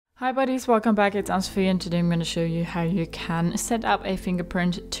Hi buddies, welcome back. It's Anne-Sophie and today I'm going to show you how you can set up a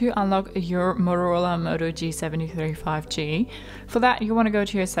fingerprint to unlock your Motorola Moto G73 5G. For that, you want to go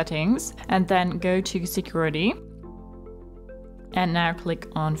to your settings and then go to security and now click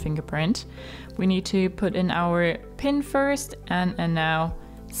on fingerprint. We need to put in our PIN first and now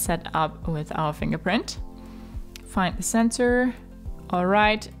set up with our fingerprint. Find the sensor,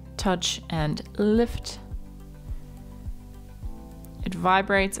 alright, touch and lift. It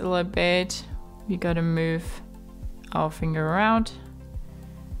vibrates a little bit. We gotta move our finger around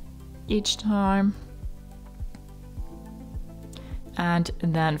each time. And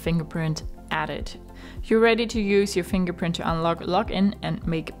then fingerprint added. You're ready to use your fingerprint to unlock, log in and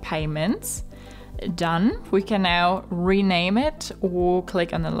make payments. Done. We can now rename it or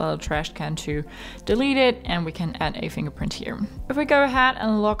click on the little trash can to delete it, and we can add a fingerprint here. If we go ahead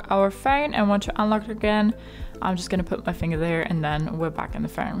and lock our phone and want to unlock it again, I'm just going to put my finger there and then we're back in the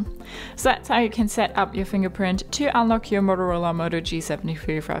phone. So that's how you can set up your fingerprint to unlock your Motorola Moto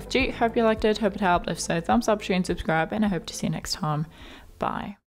G73 5G. Hope you liked it, hope it helped. If so, thumbs up, share and subscribe, and I hope to see you next time. Bye.